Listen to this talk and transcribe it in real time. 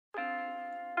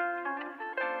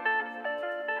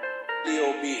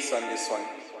Leo beats on this one.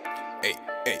 Hey,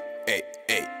 hey, hey,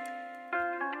 hey.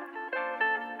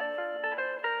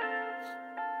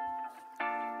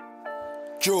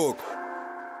 Joke.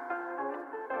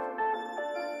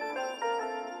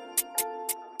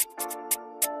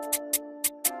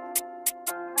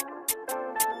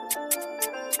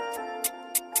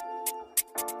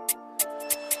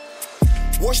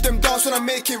 Watch them dance when I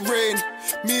make it rain.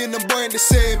 Me and them boy ain't the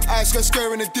same. Eyes got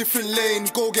scare in a different lane.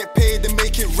 Go get paid and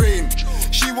make it rain.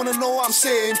 She wanna know what I'm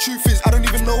saying. Truth is, I don't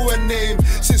even know her name.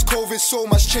 Since COVID, so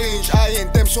much change. I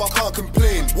ain't them, so I can't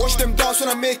complain. Watch them dance when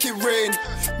I make it rain.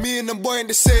 Me and them boy ain't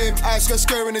the same. Eyes got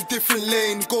scare in a different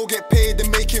lane. Go get paid and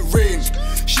make it rain.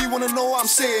 She wanna know what I'm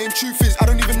saying. Truth is, I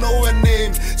don't even know her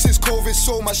name. Since COVID,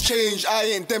 so much change. I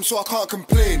ain't them, so I can't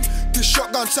complain. This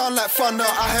shotgun sound like thunder.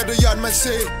 I heard a young man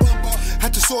say.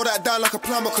 Had to saw that down like a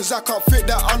plumber, cause I can't fit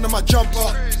that under my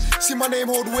jumper. See my name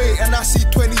hold weight and I see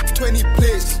 20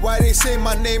 plates. Why they say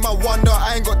my name, I wonder.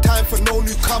 I ain't got time for no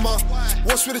newcomer.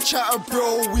 What's with the chatter,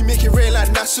 bro? We make it rain like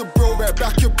NASA, bro. Right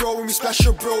back your bro when we splash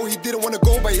your bro. He didn't wanna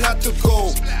go, but he had to go.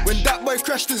 When that boy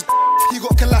crashed his he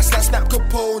got collapsed like Snap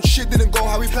Capone. Shit didn't go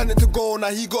how he planned it to go. Now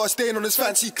he got a stain on his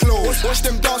fancy clothes. Watch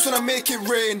them dance when I make it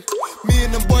rain. Me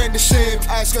and them boy ain't the same.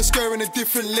 Eyes got scare in a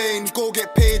different lane. Go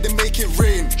get paid and make it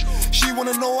rain. She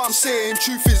wanna know what I'm saying.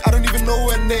 Truth is, I don't even know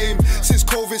her name. Since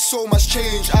COVID, so much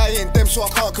change. I ain't them, so I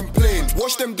can't complain.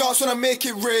 Watch them dance when I make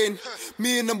it rain.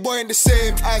 Me and them boy ain't the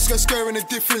same. Eyes got scare in a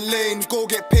different lane. Go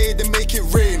get paid and make it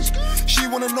rain. She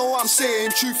wanna know what I'm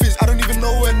saying. Truth is, I don't even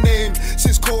know her name.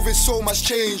 Since COVID, so much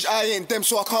change. I ain't them,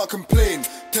 so I can't complain.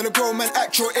 Tell a grown man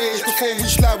act your age before we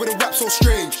slide with a rap so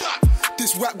strange.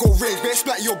 This rap go range, better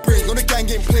splat your brain. On the gang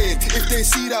ain't playing. If they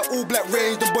see that all black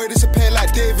range, the boy disappear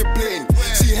like David Blaine.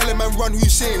 See hella man run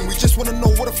Hussein. We just wanna know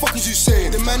what the fuck is you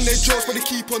saying. The man they jokes, but they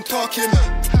keep on talking.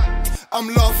 I'm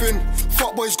laughing.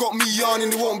 Fuck boys got me yarning,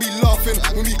 they won't be laughing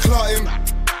when we clot him.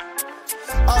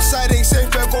 Outside ain't safe,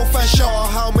 better go find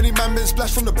shelter. How many man been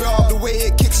splashed from the belt? The way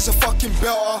it kicks is a fucking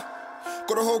belter.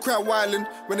 Got the whole crowd wildin'.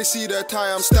 When they see the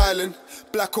attire, I'm styling.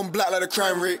 Black on black like the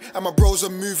crime rate. And my bros are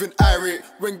moving irate.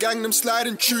 When gang them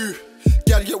sliding true,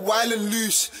 gal get wild and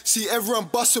loose. See everyone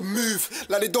bust a move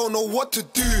like they don't know what to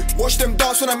do. Watch them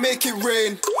dance when I make it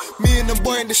rain. Me and them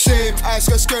boy ain't the same. Eyes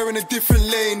got scare in a different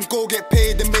lane. Go get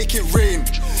paid and make it rain.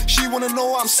 She wanna know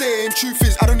what I'm saying. Truth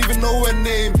is, I don't even know her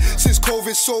name. Since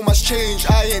COVID, so much change.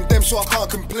 I ain't them, so I can't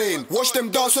complain. Watch them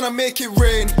dance when I make it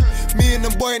rain. Me and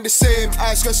them boy ain't the same.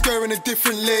 Eyes got scare in a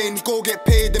different lane. Go get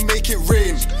paid and make it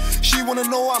rain. She wanna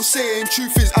know what I'm saying.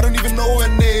 Truth is, I don't even know her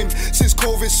name. Since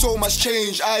COVID, so much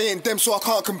change. I ain't them, so I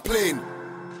can't complain.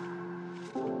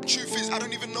 Truth is, I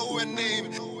don't even know her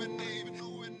name.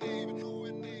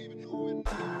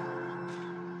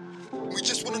 We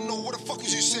just wanna know what the fuck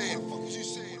is you saying.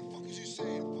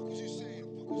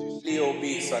 Leo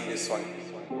beats on this one.